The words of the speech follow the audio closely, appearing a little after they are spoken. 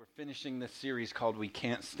finishing this series called We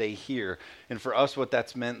Can't Stay Here. And for us, what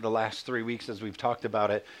that's meant the last 3 weeks as we've talked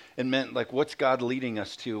about it, it meant like, what's God leading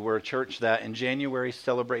us to? We're a church that in January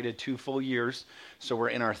celebrated 2 full years. So we're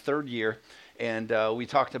in our third year. And we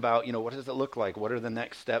talked about, what does it look like? What are the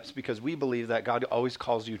next steps? Because we believe that God always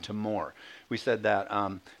calls you to more. We said that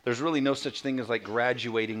there's really no such thing as like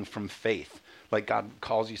graduating from faith. Like God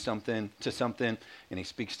calls you to something, and he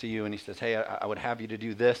speaks to you and he says, hey, I would have you to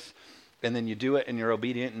do this. And then you do it and you're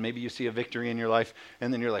obedient, and maybe you see a victory in your life,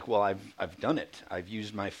 and then you're like, well, I've done it. I've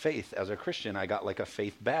used my faith as a Christian. I got like a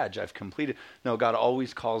faith badge. I've completed. No, God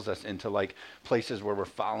always calls us into like places where we're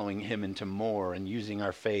following him into more and using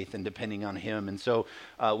our faith and depending on him. And so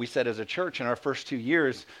we said as a church in our first 2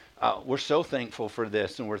 years, we're so thankful for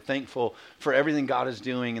this, and we're thankful for everything God is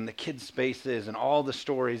doing and the kids' spaces and all the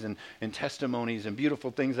stories and testimonies and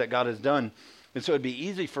beautiful things that God has done. And so it'd be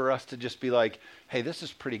easy for us to just be like, hey, this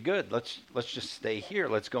is pretty good. Let's just stay here.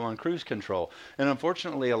 Let's go on cruise control. And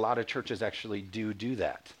unfortunately, a lot of churches actually do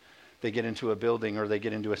that. They get into a building or they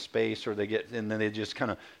get into a space and then they just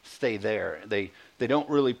kind of stay there. They don't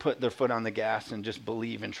really put their foot on the gas and just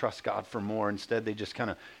believe and trust God for more. Instead, they just kind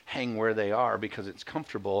of hang where they are because it's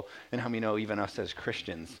comfortable. And how many know even us as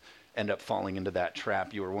Christians end up falling into that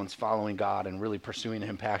trap? You were once following God and really pursuing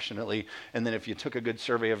him passionately. And then if you took a good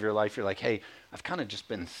survey of your life, you're like, hey, I've kind of just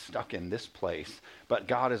been stuck in this place. But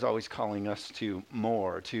God is always calling us to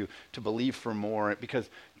more, to believe for more, because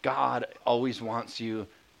God always wants you,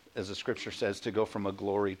 as the scripture says, to go from a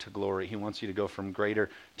glory to glory. He wants you to go from greater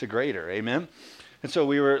to greater. Amen? And so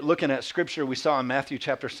we were looking at scripture. We saw in Matthew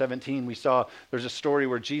chapter 17, there's a story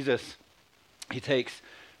where Jesus, he takes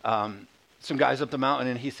some guys up the mountain,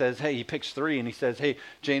 and he says, hey, he picks 3, and he says, hey,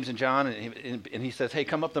 James and John, and he says, hey,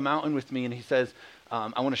 come up the mountain with me. And he says,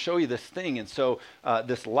 I want to show you this thing. And so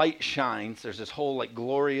this light shines. There's this whole like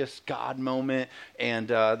glorious God moment, and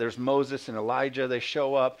there's Moses and Elijah. They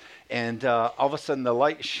show up, and all of a sudden the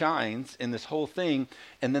light shines in this whole thing.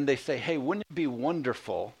 And then they say, hey, wouldn't it be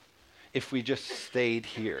wonderful if we just stayed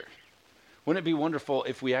here? Wouldn't it be wonderful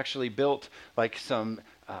if we actually built like some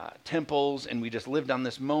temples and we just lived on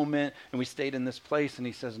this moment and we stayed in this place? And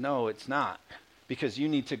he says, no, it's not. Because you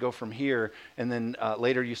need to go from here. And then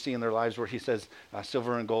later you see in their lives where he says,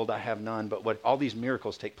 silver and gold I have none. But all these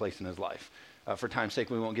miracles take place in his life. For time's sake,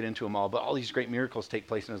 we won't get into them all. But all these great miracles take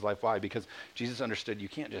place in his life. Why? Because Jesus understood you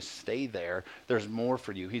can't just stay there. There's more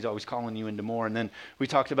for you. He's always calling you into more. And then we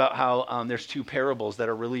talked about how there's 2 parables that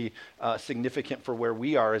are really significant for where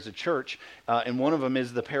we are as a church. And one of them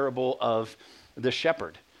is the parable of the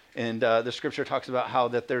shepherd. And the scripture talks about how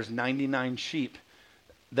that there's 99 sheep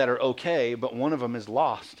that are okay, but one of them is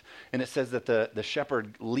lost. And it says that the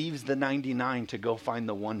shepherd leaves the 99 to go find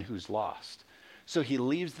the one who's lost. So he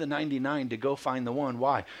leaves the 99 to go find the one.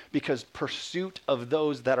 Why? Because pursuit of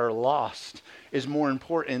those that are lost is more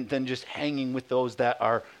important than just hanging with those that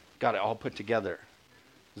are got it all put together.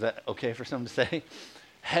 Is that okay for some to say?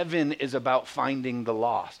 Heaven is about finding the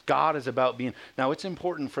lost. God is about being. Now, it's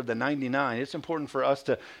important for the 99. It's important for us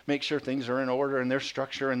to make sure things are in order and their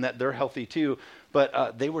structure and that they're healthy too.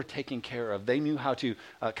 But they were taken care of. They knew how to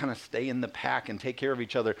kind of stay in the pack and take care of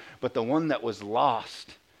each other. But the one that was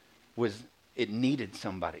lost it needed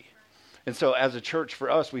somebody. And so as a church,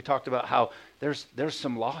 for us, we talked about how there's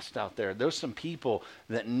some lost out there. There's some people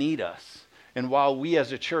that need us. And while we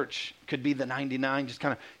as a church could be the 99, just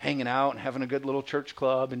kind of hanging out and having a good little church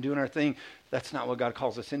club and doing our thing, that's not what God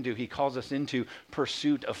calls us into. He calls us into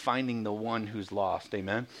pursuit of finding the one who's lost.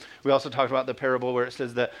 Amen. We also talked about the parable where it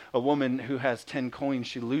says that a woman who has 10 coins,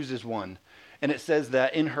 she loses one. And it says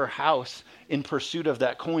that in her house, in pursuit of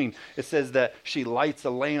that coin, it says that she lights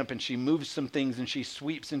a lamp and she moves some things and she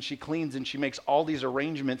sweeps and she cleans and she makes all these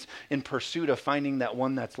arrangements in pursuit of finding that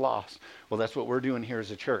one that's lost. Well, that's what we're doing here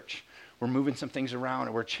as a church. We're moving some things around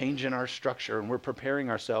and we're changing our structure and we're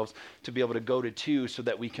preparing ourselves to be able to go to 2 so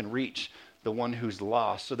that we can reach the one who's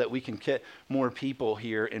lost, so that we can get more people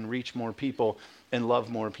here and reach more people and love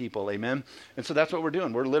more people. Amen. And so that's what we're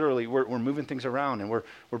doing. We're literally moving things around and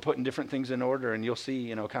we're putting different things in order. And you'll see,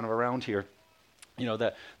 kind of around here,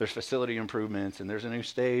 that there's facility improvements and there's a new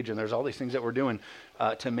stage and there's all these things that we're doing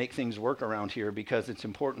to make things work around here, because it's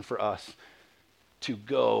important for us to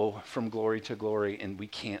go from glory to glory, and we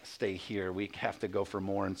can't stay here. We have to go for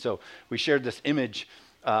more. And so we shared this image.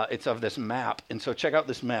 It's of this map. And so check out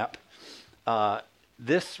this map.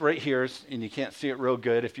 This right here is, and you can't see it real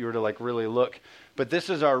good if you were to like really look, but this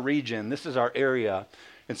is our region. This is our area.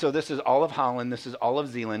 And so this is all of Holland. This is all of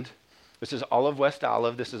Zeeland. This is all of West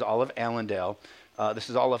Olive. This is all of Allendale. This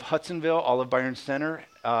is all of Hudsonville, all of Byron Center.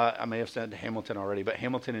 I may have said Hamilton already, but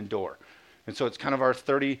Hamilton and Dorr. And so it's kind of our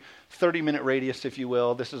 30-minute radius, if you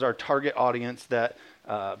will. This is our target audience that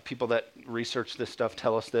people that research this stuff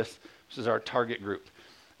tell us this. This is our target group.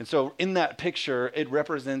 And so in that picture, it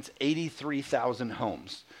represents 83,000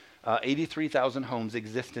 homes. 83,000 homes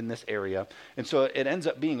exist in this area. And so it ends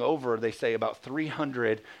up being over, they say, about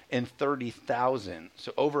 330,000.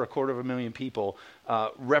 So over 250,000 people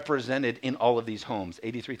represented in all of these homes.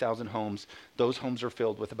 83,000 homes. Those homes are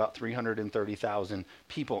filled with about 330,000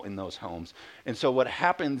 people in those homes. And so what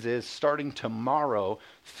happens is, starting tomorrow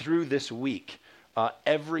through this week,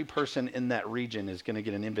 every person in that region is going to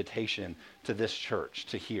get an invitation to this church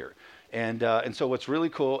to hear. And so what's really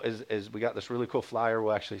cool is we got this really cool flyer.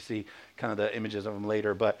 We'll actually see kind of the images of them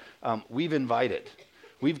later. But we've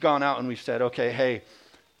gone out and we've said, okay, hey,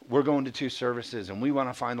 we're going to 2 services and we want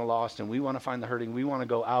to find the lost and we want to find the hurting. We want to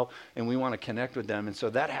go out and we want to connect with them. And so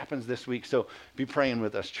that happens this week. So be praying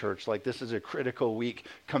with us, church. Like, this is a critical week.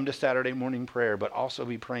 Come to Saturday morning prayer, but also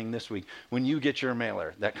be praying this week. When you get your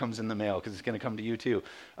mailer, that comes in the mail because it's going to come to you too.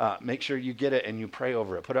 Make sure you get it and you pray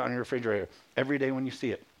over it. Put it on your refrigerator every day when you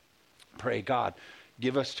see it. Pray, God,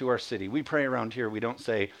 give us to our city. We pray around here. We don't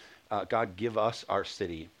say, God, give us our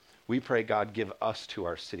city. We pray, God, give us to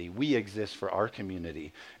our city. We exist for our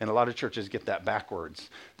community. And a lot of churches get that backwards.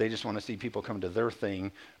 They just want to see people come to their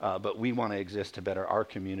thing, but we want to exist to better our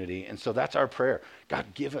community. And so that's our prayer. God,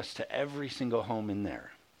 give us to every single home in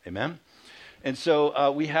there. Amen? And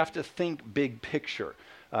so we have to think big picture.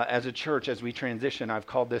 As a church, as we transition, I've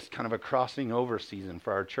called this kind of a crossing over season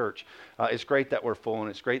for our church. It's great that we're full, and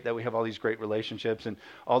it's great that we have all these great relationships and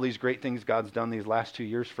all these great things God's done these last 2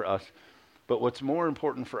 years for us. But what's more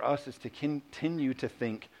important for us is to continue to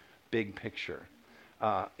think big picture.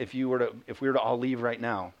 If we were to all leave right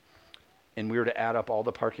now, and we were to add up all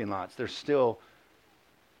the parking lots, there's still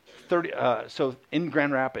 30. So in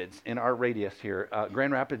Grand Rapids, in our radius here,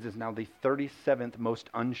 Grand Rapids is now the 37th most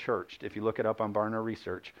unchurched. If you look it up on Barna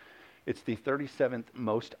Research, it's the 37th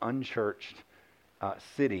most unchurched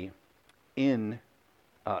city in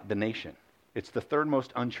the nation. It's the 3rd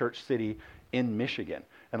most unchurched city in Michigan.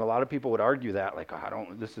 And a lot of people would argue that, like,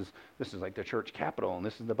 this is like the church capital, and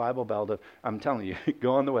this is the Bible Belt. I'm telling you,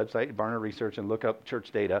 go on the website, Barna Research, and look up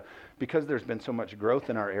church data, because there's been so much growth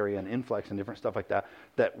in our area and influx and different stuff like that,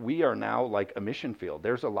 that we are now like a mission field.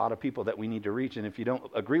 There's a lot of people that we need to reach, and if you don't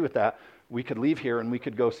agree with that, we could leave here and we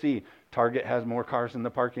could go see Target has more cars in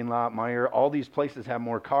the parking lot, Meijer, all these places have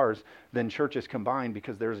more cars than churches combined,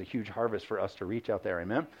 because there's a huge harvest for us to reach out there,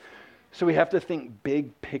 amen? So we have to think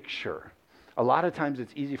big picture. A lot of times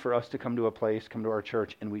it's easy for us to come to a place, come to our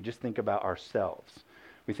church, and we just think about ourselves.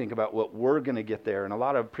 We think about what we're going to get there. And a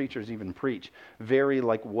lot of preachers even preach very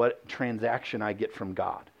like what transaction I get from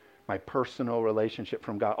God, my personal relationship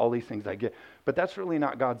from God, all these things I get. But that's really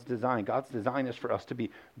not God's design. God's design is for us to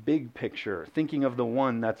be big picture, thinking of the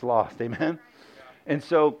one that's lost. Amen? And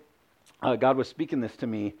so God was speaking this to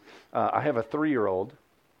me. I have a 3-year-old,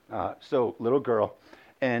 so little girl.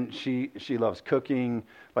 And she loves cooking.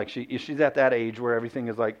 Like she's at that age where everything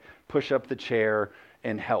is like push up the chair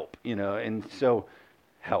and help, and so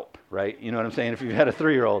help, right? You know what I'm saying? If you've had a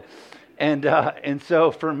 3-year-old. And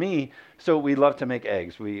so for me, so we love to make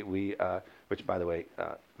eggs. We which by the way,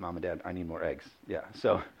 Mom and Dad, I need more eggs. Yeah.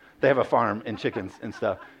 So they have a farm and chickens and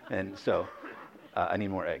stuff. And so I need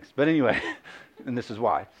more eggs. But anyway, and this is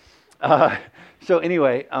why. So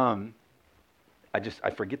anyway, I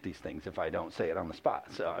forget these things if I don't say it on the spot,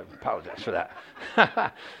 so I apologize for that.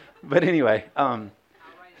 But anyway,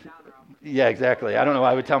 yeah, exactly. I don't know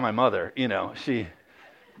why I would tell my mother, she,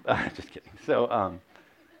 just kidding. So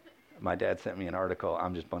my dad sent me an article.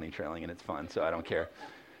 I'm just bunny trailing, and it's fun, so I don't care.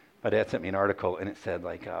 My dad sent me an article, and it said,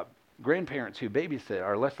 like, grandparents who babysit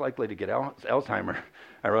are less likely to get Alzheimer.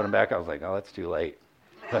 I wrote him back. I was like, oh, that's too late.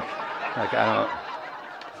 I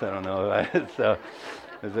don't know. So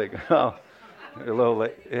I was like, oh. A little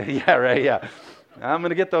late. Yeah, right, yeah. I'm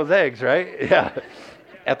going to get those eggs, right? Yeah.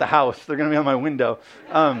 At the house. They're going to be on my window.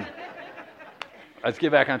 Let's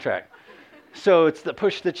get back on track. So it's the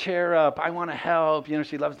push the chair up. I want to help.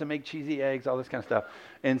 She loves to make cheesy eggs, all this kind of stuff.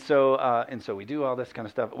 And so we do all this kind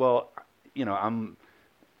of stuff. Well, I'm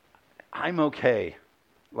okay.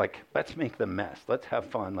 Like, let's make the mess. Let's have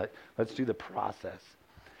fun. Let's do the process.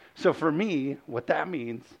 So for me, what that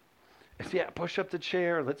means is, push up the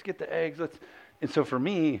chair. Let's get the eggs. And so for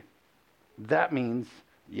me, that means,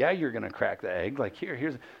 you're going to crack the egg. Like,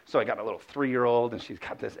 here's. So I got a little 3-year-old, and she's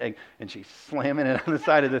got this egg, and she's slamming it on the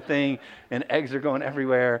side of the thing, and eggs are going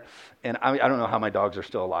everywhere. And I don't know how my dogs are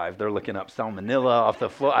still alive. They're looking up salmonella off the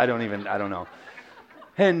floor. I don't know.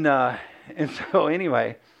 And so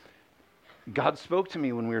anyway, God spoke to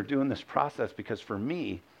me when we were doing this process, because for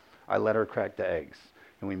me, I let her crack the eggs.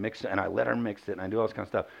 And we mix it, and I let her mix it, and I do all this kind of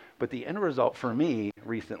stuff. But the end result for me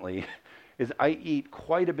recently is I eat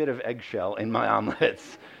quite a bit of eggshell in my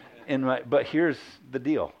omelets. But here's the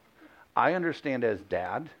deal. I understand as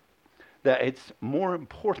dad that it's more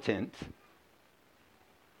important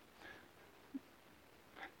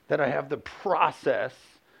that I have the process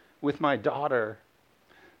with my daughter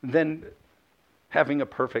than having a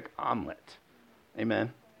perfect omelet.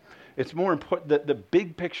 Amen. It's more important, the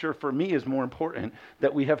big picture for me is more important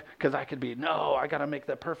that we have, because I could be, no, I got to make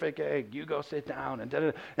the perfect egg. You go sit down,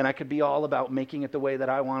 and I could be all about making it the way that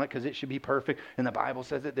I want it because it should be perfect, and the Bible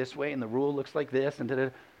says it this way, and the rule looks like this, and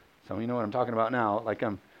Some of you know what I'm talking about now, like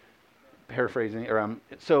I'm paraphrasing, or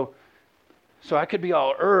so I could be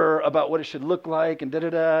all about what it should look like, and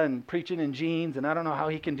and preaching in jeans, and I don't know how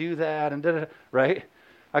he can do that, and right?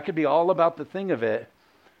 I could be all about the thing of it,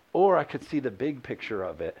 or I could see the big picture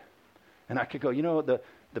of it. And I could go,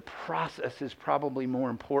 the process is probably more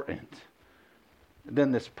important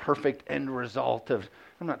than this perfect end result of,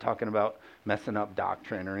 I'm not talking about messing up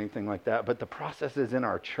doctrine or anything like that, but the process is in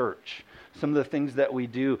our church. Some of the things that we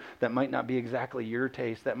do that might not be exactly your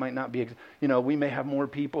taste, that might not be, we may have more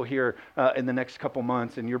people here in the next couple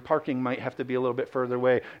months, and your parking might have to be a little bit further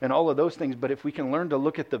away, and all of those things. But if we can learn to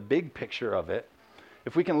look at the big picture of it,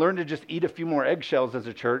 if we can learn to just eat a few more eggshells as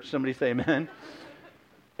a church, somebody say amen.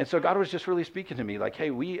 And so God was just really speaking to me like, hey,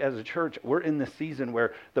 we as a church, we're in this season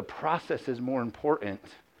where the process is more important.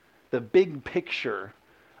 The big picture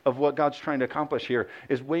of what God's trying to accomplish here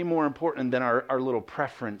is way more important than our little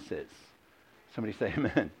preferences. Somebody say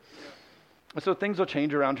amen. So things will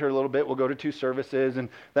change around here a little bit. We'll go to 2 services, and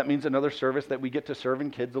that means another service that we get to serving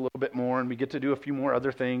kids a little bit more, and we get to do a few more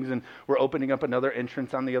other things, and we're opening up another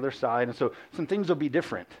entrance on the other side. And so some things will be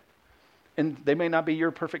different. And they may not be your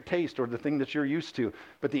perfect taste or the thing that you're used to,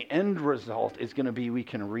 but the end result is going to be we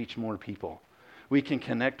can reach more people. We can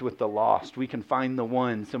connect with the lost. We can find the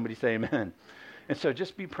one. Somebody say amen. And so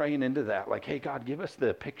just be praying into that. Like, hey, God, give us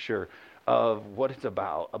the picture of what it's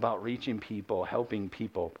about reaching people, helping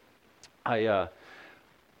people. There's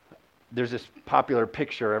this popular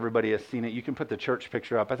picture. Everybody has seen it. You can put the church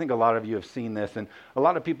picture up. I think a lot of you have seen this, and a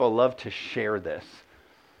lot of people love to share this.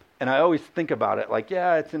 And I always think about it like,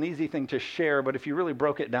 yeah, it's an easy thing to share, but if you really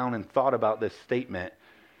broke it down and thought about this statement,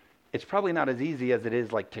 it's probably not as easy as it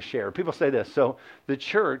is like to share. People say this, so the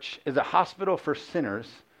church is a hospital for sinners,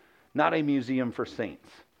 not a museum for saints.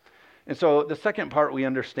 And so the second part we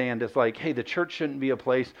understand is like, hey, the church shouldn't be a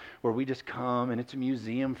place where we just come and it's a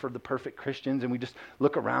museum for the perfect Christians and we just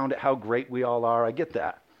look around at how great we all are. I get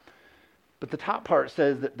that. But the top part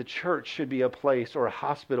says that the church should be a place or a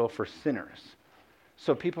hospital for sinners.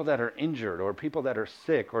 So people that are injured or people that are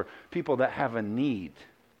sick or people that have a need.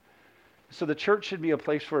 So the church should be a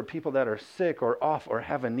place where people that are sick or off or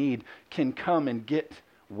have a need can come and get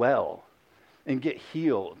well and get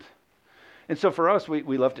healed. And so for us,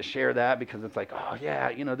 we love to share that because it's like, oh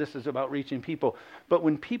yeah, this is about reaching people. But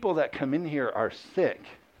when people that come in here are sick,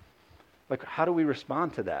 like how do we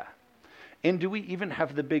respond to that? And do we even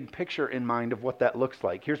have the big picture in mind of what that looks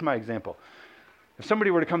like? Here's my example. If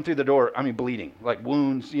somebody were to come through the door, bleeding, like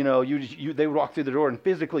wounds, they would walk through the door and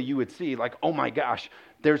physically you would see like, oh my gosh,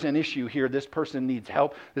 there's an issue here. This person needs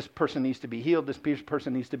help. This person needs to be healed. This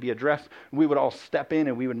person needs to be addressed. We would all step in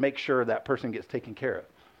and we would make sure that person gets taken care of.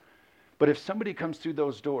 But if somebody comes through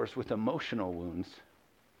those doors with emotional wounds,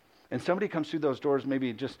 and somebody comes through those doors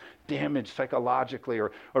maybe just damaged psychologically,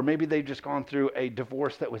 or maybe they've just gone through a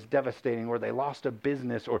divorce that was devastating, or they lost a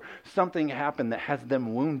business, or something happened that has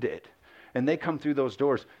them wounded, and they come through those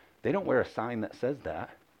doors, they don't wear a sign that says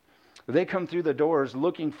that. They come through the doors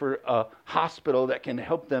looking for a hospital that can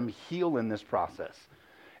help them heal in this process.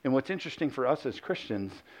 And what's interesting for us as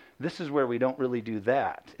Christians, this is where we don't really do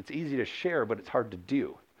that. It's easy to share, but it's hard to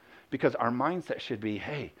do. Because our mindset should be,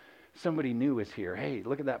 hey, somebody new is here. Hey,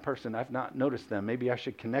 look at that person. I've not noticed them. Maybe I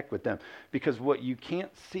should connect with them. Because what you can't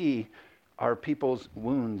see are people's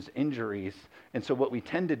wounds, injuries. And so what we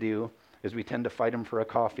tend to do is we tend to fight them for a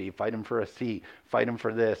coffee, fight them for a seat, fight them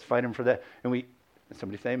for this, fight them for that. And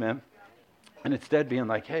somebody say amen. And instead being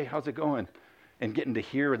like, hey, how's it going? And getting to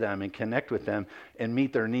hear them and connect with them and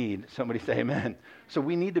meet their need. Somebody say amen. So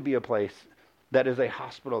we need to be a place that is a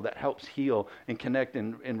hospital that helps heal and connect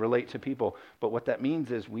and relate to people. But what that means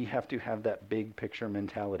is we have to have that big picture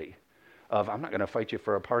mentality of, I'm not going to fight you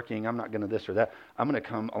for a parking. I'm not going to this or that. I'm going to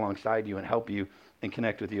come alongside you and help you and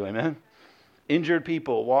connect with you. Amen?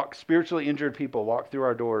 Spiritually injured people walk through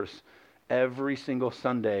our doors every single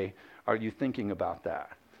Sunday. Are you thinking about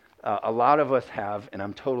that? A lot of us have, and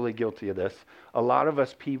I'm totally guilty of this, a lot of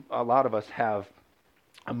us have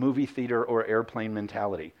a movie theater or airplane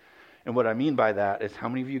mentality. And what I mean by that is, how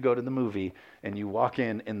many of you go to the movie and you walk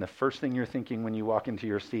in and the first thing you're thinking when you walk into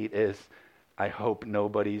your seat is, I hope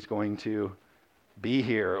nobody's going to be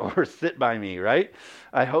here or sit by me, right?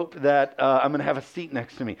 I hope that I'm going to have a seat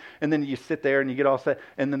next to me. And then you sit there and you get all set,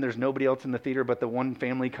 and then there's nobody else in the theater, but the one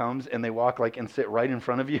family comes and they walk like and sit right in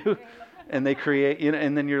front of you. And they create,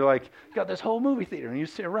 and then you're like, got this whole movie theater and you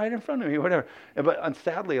sit right in front of me, whatever. But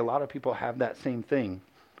sadly, a lot of people have that same thing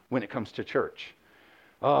when it comes to church.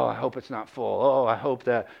 Oh, I hope it's not full. Oh, I hope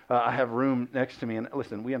that I have room next to me. And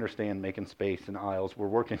listen, we understand making space in aisles. We're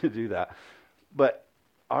working to do that. But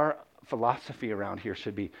our philosophy around here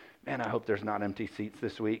should be, man, I hope there's not empty seats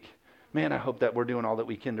this week. Man, I hope that we're doing all that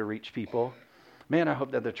we can to reach people. Man, I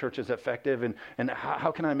hope that the church is effective. And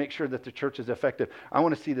how can I make sure that the church is effective? I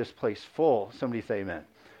want to see this place full. Somebody say amen.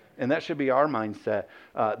 And that should be our mindset.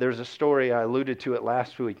 There's a story, I alluded to it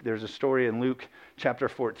last week. There's a story in Luke chapter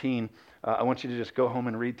 14. I want you to just go home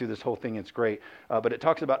and read through this whole thing. It's great. But it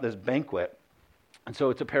talks about this banquet. And so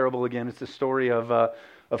it's a parable again. It's the story of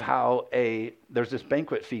how there's this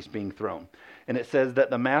banquet feast being thrown. And it says that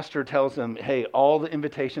the master tells them, hey, all the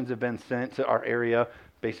invitations have been sent to our area,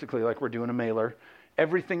 basically like we're doing a mailer.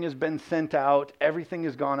 Everything has been sent out. Everything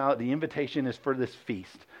has gone out. The invitation is for this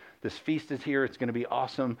feast. This feast is here. It's going to be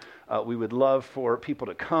awesome. We would love for people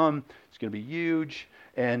to come. It's going to be huge.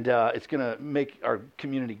 And it's going to make our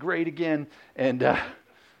community great again. And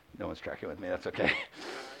no one's tracking with me. That's okay.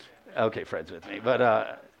 Okay, Fred's with me.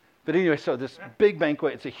 But anyway, so this big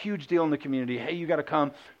banquet, it's a huge deal in the community. Hey, you got to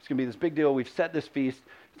come. It's going to be this big deal. We've set this feast.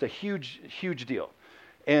 It's a huge, huge deal.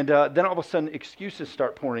 And then all of a sudden, excuses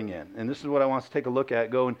start pouring in. And this is what I want us to take a look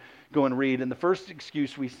at. Go and read. And the first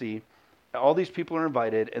excuse we see, all these people are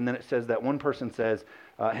invited. And then it says that one person says,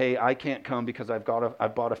 hey, I can't come because I've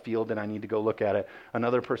bought a field and I need to go look at it.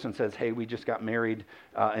 Another person says, hey, we just got married,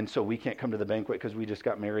 and so we can't come to the banquet because we just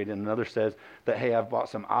got married. And another says that, hey, I've bought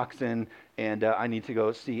some oxen and I need to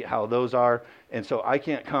go see how those are, and so I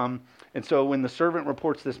can't come. And so when the servant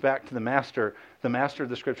reports this back to the master of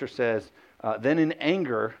the scripture says, then in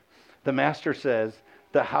anger, the master says,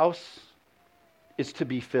 the house is to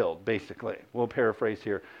be filled, basically. We'll paraphrase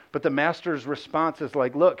here. But the master's response is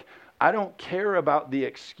like, look, I don't care about the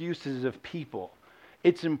excuses of people.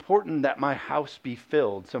 It's important that my house be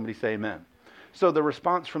filled. Somebody say amen. So the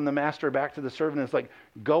response from the master back to the servant is like,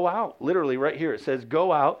 go out. Literally right here it says,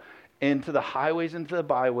 go out into the highways and to the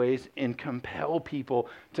byways and compel people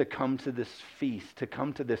to come to this feast, to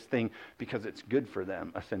come to this thing because it's good for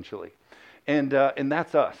them, essentially. And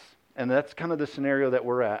that's us. And that's kind of the scenario that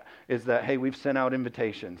we're at, is that, hey, we've sent out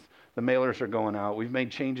invitations. The mailers are going out. We've made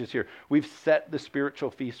changes here. We've set the spiritual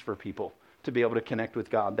feast for people to be able to connect with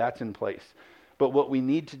God. That's in place. But what we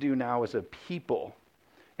need to do now as a people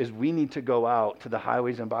is we need to go out to the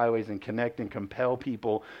highways and byways and connect and compel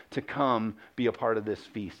people to come be a part of this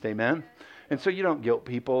feast. Amen? And so you don't guilt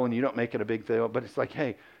people and you don't make it a big deal, but it's like,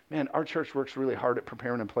 hey, man, our church works really hard at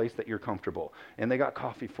preparing a place that you're comfortable. And they got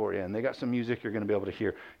coffee for you, and they got some music you're going to be able to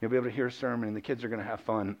hear. You'll be able to hear a sermon, and the kids are going to have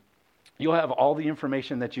fun. You'll have all the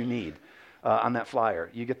information that you need on that flyer.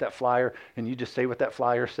 You get that flyer, and you just say what that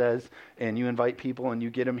flyer says, and you invite people, and you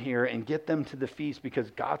get them here, and get them to the feast,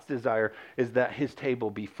 because God's desire is that his table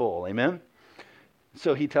be full. Amen?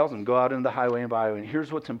 So he tells them, go out into the highway and byway. And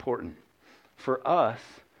here's what's important. For us,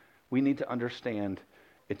 we need to understand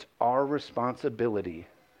it's our responsibility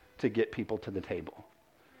to get people to the table.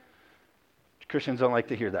 Christians don't like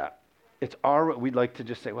to hear that. We'd like to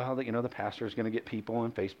just say, well, the pastor is going to get people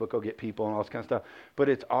and Facebook will get people and all this kind of stuff. But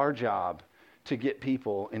it's our job to get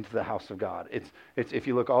people into the house of God. It's if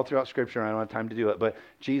you look all throughout Scripture, I don't have time to do it, but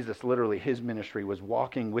Jesus, literally, his ministry was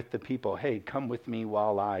walking with the people. Hey, come with me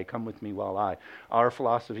while I. Our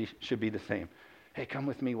philosophy should be the same. Hey, come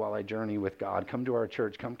with me while I journey with God. Come to our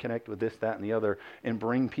church. Come connect with this, that, and the other, and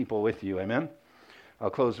bring people with you. Amen? I'll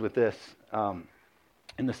close with this.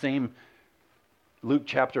 In the same Luke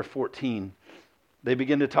chapter 14, they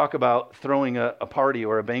begin to talk about throwing a party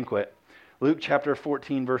or a banquet. Luke chapter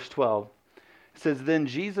 14, verse 12 says, then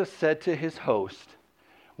Jesus said to his host,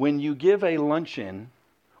 when you give a luncheon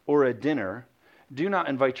or a dinner, do not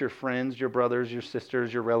invite your friends, your brothers, your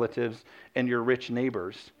sisters, your relatives, and your rich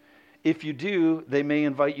neighbors. If you do, they may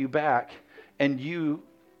invite you back, and you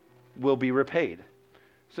will be repaid.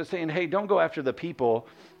 So saying, hey, don't go after the people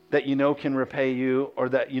that you know can repay you or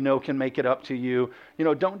that you know can make it up to you.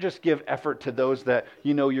 Don't just give effort to those that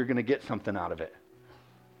you know you're going to get something out of it.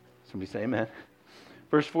 Somebody say amen.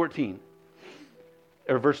 Verse 13.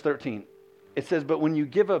 It says, but when you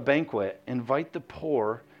give a banquet, invite the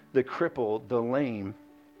poor, the crippled, the lame,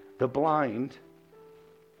 the blind,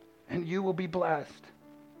 and you will be blessed.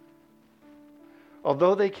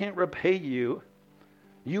 Although they can't repay you,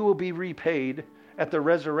 you will be repaid at the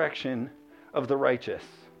resurrection of the righteous.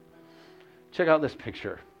 Check out this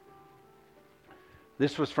picture.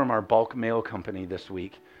 This was from our bulk mail company this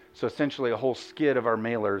week. So essentially a whole skid of our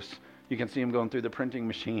mailers. You can see them going through the printing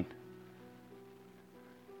machine.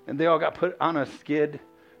 And they all got put on a skid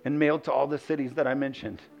and mailed to all the cities that I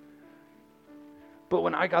mentioned. But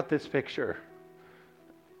when I got this picture,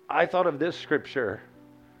 I thought of this scripture,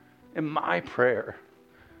 and my prayer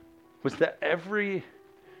was that every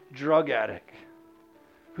drug addict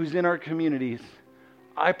who's in our communities,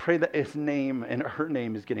 I pray that his name and her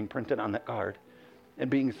name is getting printed on that card and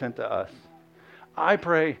being sent to us. I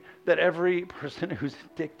pray that every person who's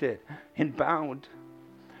addicted and bound,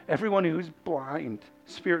 everyone who's blind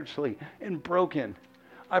spiritually and broken,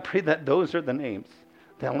 I pray that those are the names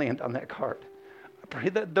that land on that card. I pray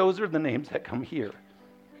that those are the names that come here.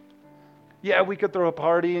 Yeah, we could throw a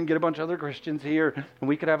party and get a bunch of other Christians here, and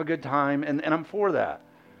we could have a good time, and I'm for that.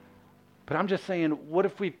 But I'm just saying, what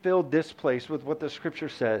if we filled this place with what the scripture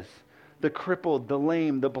says? The crippled, the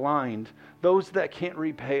lame, the blind, those that can't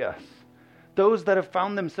repay us, those that have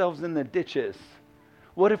found themselves in the ditches.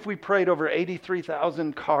 What if we prayed over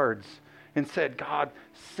 83,000 cards and said, God,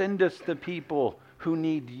 send us the people who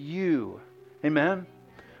need you. Amen?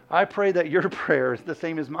 I pray that your prayer is the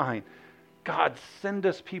same as mine. God, send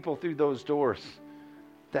us people through those doors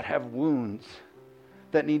that have wounds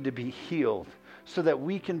that need to be healed, so that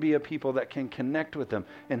we can be a people that can connect with them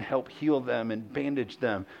and help heal them and bandage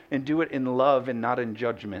them and do it in love and not in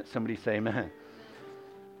judgment. Somebody say amen.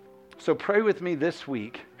 So pray with me this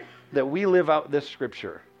week that we live out this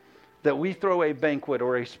scripture, that we throw a banquet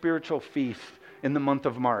or a spiritual feast in the month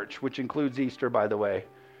of March, which includes Easter, by the way,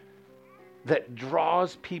 that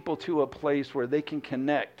draws people to a place where they can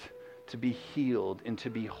connect to be healed and to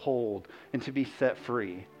be whole and to be set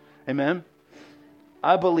free. Amen?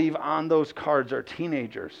 I believe on those cards are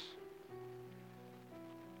teenagers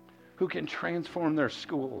who can transform their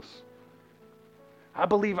schools. I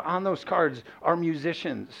believe on those cards are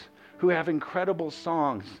musicians who have incredible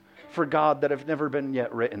songs for God that have never been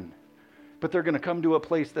yet written. But they're going to come to a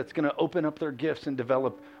place that's going to open up their gifts and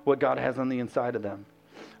develop what God has on the inside of them.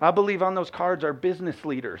 I believe on those cards are business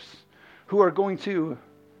leaders who are going to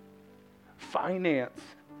finance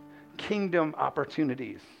kingdom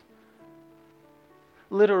opportunities.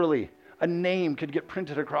 Literally, a name could get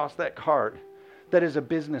printed across that card that is a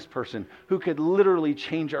business person who could literally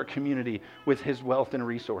change our community with his wealth and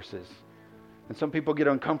resources. And some people get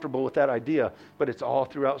uncomfortable with that idea, but it's all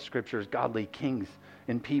throughout scriptures, godly kings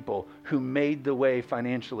and people who made the way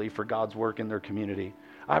financially for God's work in their community.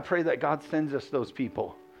 I pray that God sends us those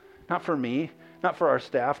people, not for me, not for our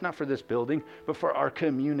staff, not for this building, but for our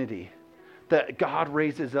community. That God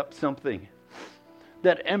raises up something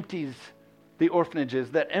that empties the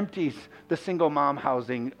orphanages, that empties the single mom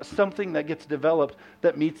housing, something that gets developed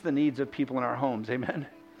that meets the needs of people in our homes. Amen.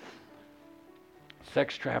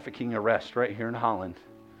 Sex trafficking arrest right here in Holland.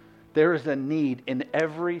 There is a need in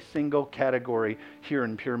every single category here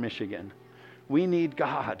in Pure, Michigan. We need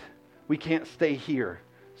God. We can't stay here.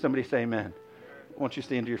 Somebody say amen. Why don't you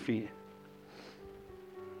stand to your feet?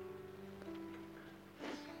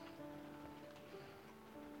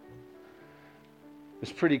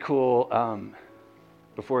 It's pretty cool.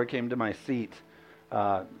 Before I came to my seat,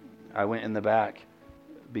 I went in the back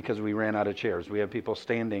because we ran out of chairs. We have people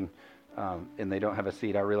standing and they don't have a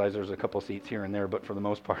seat. I realize there's a couple seats here and there, but for the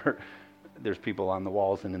most part, there's people on the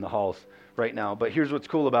walls and in the halls right now. But here's what's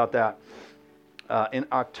cool about that. In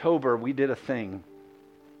October, we did a thing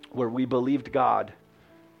where we believed God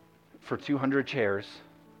for 200 chairs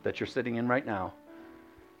that you're sitting in right now.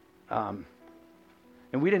 And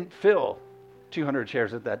we didn't fill 200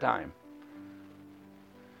 chairs at that time.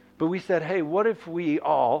 But we said, hey, what if we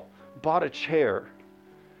all bought a chair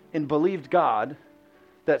and believed God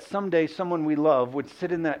that someday someone we love would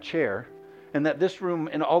sit in that chair and that this room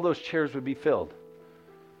and all those chairs would be filled.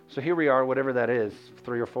 So here we are, whatever that is,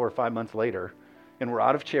 3 or 4 or 5 months later, and we're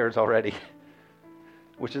out of chairs already,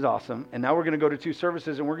 which is awesome. And now we're going to go to 2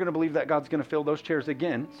 services and we're going to believe that God's going to fill those chairs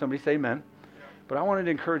again. Somebody say amen. But I wanted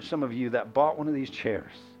to encourage some of you that bought one of these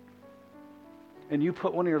chairs and you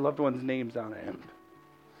put one of your loved ones' names on it.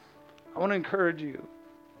 I want to encourage you.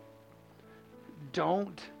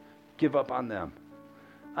 Don't give up on them.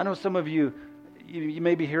 I know some of you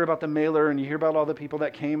maybe hear about the mailer and you hear about all the people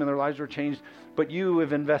that came and their lives were changed, but you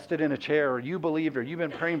have invested in a chair or you believed or you've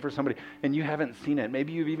been praying for somebody and you haven't seen it.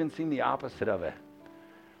 Maybe you've even seen the opposite of it.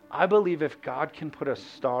 I believe if God can put a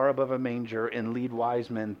star above a manger and lead wise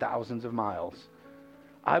men thousands of miles,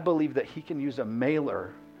 I believe that he can use a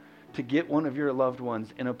mailer to get one of your loved ones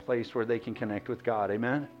in a place where they can connect with God.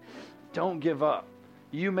 Amen? Don't give up.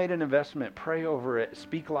 You made an investment. Pray over it.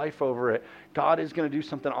 Speak life over it. God is going to do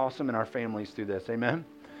something awesome in our families through this. Amen?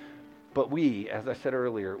 But we, as I said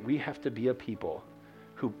earlier, we have to be a people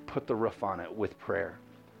who put the roof on it with prayer.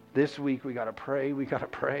 This week, we got to pray. We got to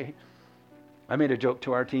pray. I made a joke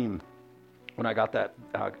to our team when I got that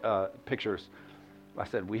pictures. I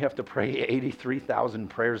said, we have to pray 83,000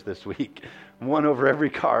 prayers this week. One over every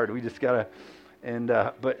card. We just got to, and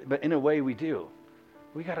but in a way we do.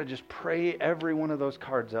 We got to just pray every one of those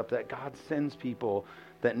cards up that God sends people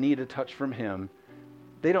that need a touch from him.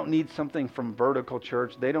 They don't need something from Vertical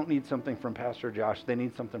Church. They don't need something from Pastor Josh. They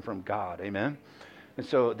need something from God. Amen? And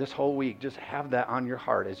so this whole week, just have that on your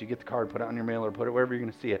heart. As you get the card, put it on your mailer, put it wherever you're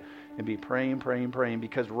going to see it, and be praying, praying, praying.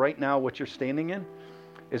 Because right now, what you're standing in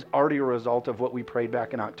is already a result of what we prayed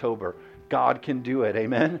back in October. God can do it.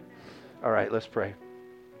 Amen? All right, let's pray.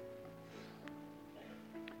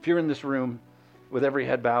 If you're in this room with every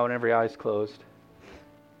head bowed and every eyes closed,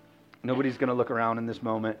 nobody's going to look around in this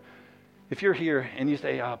moment. If you're here and you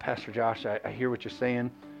say, oh, Pastor Josh, I hear what you're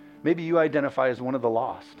saying. Maybe you identify as one of the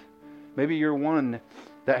lost. Maybe you're one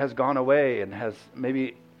that has gone away and has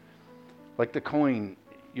maybe, like the coin,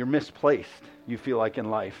 you're misplaced, you feel like in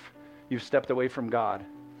life. You've stepped away from God.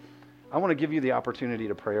 I want to give you the opportunity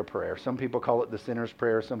to pray a prayer. Some people call it the sinner's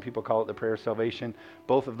prayer. Some people call it the prayer of salvation.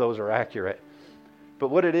 Both of those are accurate. But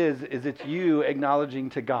what it is it's you acknowledging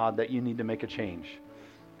to God that you need to make a change.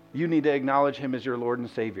 You need to acknowledge him as your Lord and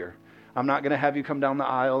Savior. I'm not going to have you come down the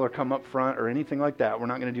aisle or come up front or anything like that. We're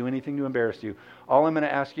not going to do anything to embarrass you. All I'm going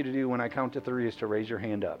to ask you to do when I count to 3 is to raise your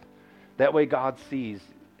hand up. That way God sees,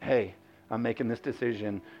 hey, I'm making this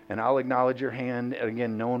decision, and I'll acknowledge your hand. And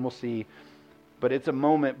again, no one will see. But it's a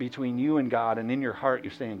moment between you and God, and in your heart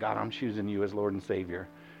you're saying, God, I'm choosing you as Lord and Savior.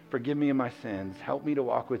 Forgive me of my sins. Help me to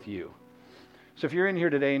walk with you. So if you're in here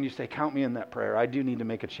today and you say, count me in that prayer, I do need to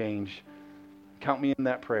make a change. Count me in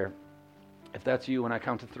that prayer. If that's you, when I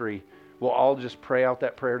count to 3, we'll all just pray out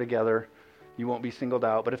that prayer together. You won't be singled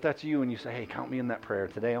out. But if that's you and you say, hey, count me in that prayer.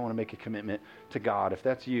 Today I want to make a commitment to God. If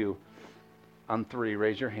that's you, on 3,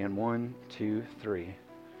 raise your hand. 1, 2, 3.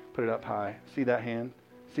 Put it up high. See that hand?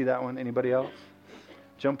 See that one? Anybody else?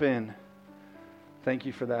 Jump in. Thank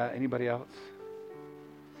you for that. Anybody else?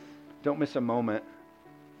 Don't miss a moment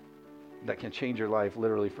that can change your life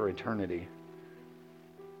literally for eternity.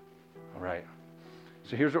 All right.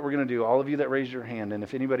 So here's what we're going to do. All of you that raised your hand, and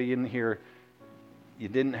if anybody in here, you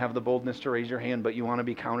didn't have the boldness to raise your hand, but you want to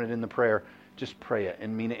be counted in the prayer, just pray it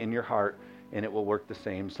and mean it in your heart, and it will work the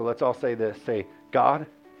same. So let's all say this. Say, God,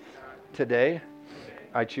 today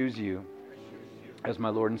I choose you as my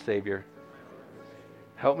Lord and Savior.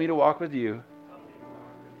 Help me to walk with you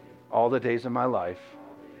all the days of my life.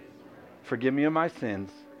 Forgive me of my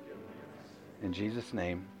sins. In Jesus'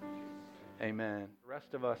 name, amen. The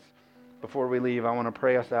rest of us, before we leave, I want to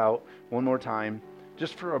pray us out one more time,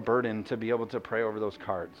 just for a burden to be able to pray over those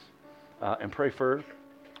cards and pray for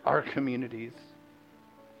our communities.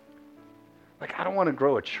 Like, I don't want to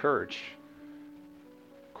grow a church.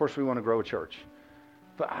 Of course, we want to grow a church.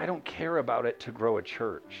 But I don't care about it to grow a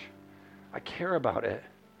church. I care about it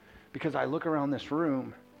because I look around this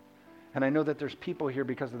room and I know that there's people here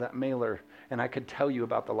because of that mailer, and I could tell you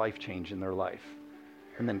about the life change in their life.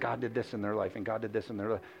 And then God did this in their life, and God did this in their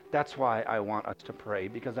life. That's why I want us to pray,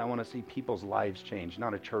 because I want to see people's lives change,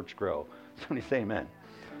 not a church grow. Somebody say amen.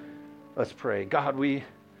 Let's pray. God, we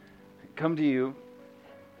come to you,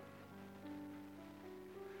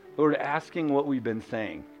 Lord, asking what we've been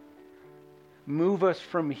saying. Move us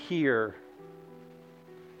from here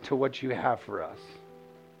to what you have for us.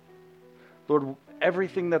 Lord,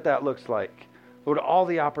 everything that looks like. Lord, all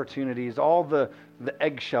the opportunities, all the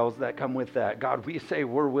eggshells that come with that. God, we say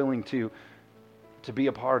we're willing to be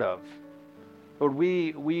a part of. Lord,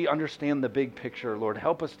 we understand the big picture. Lord,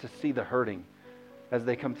 help us to see the hurting as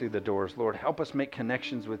they come through the doors. Lord, help us make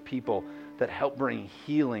connections with people that help bring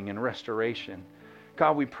healing and restoration.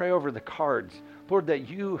 God, we pray over the cards. Lord, that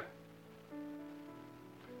you,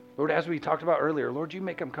 Lord, as we talked about earlier, Lord, you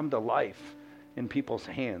make them come to life in people's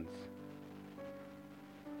hands.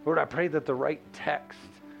 Lord, I pray that the right text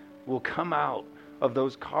will come out of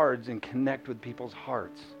those cards and connect with people's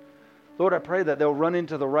hearts. Lord, I pray that they'll run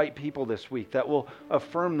into the right people this week, that will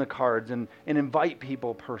affirm the cards and invite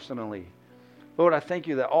people personally. Lord, I thank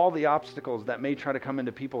you that all the obstacles that may try to come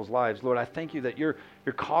into people's lives, Lord, I thank you that you're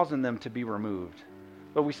causing them to be removed.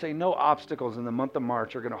 Lord, we say no obstacles in the month of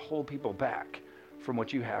March are going to hold people back from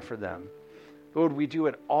what you have for them. Lord, we do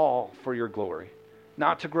it all for your glory.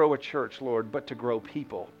 Not to grow a church, Lord, but to grow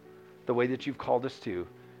people the way that you've called us to.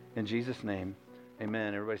 In Jesus' name,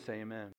 Amen. Everybody say amen.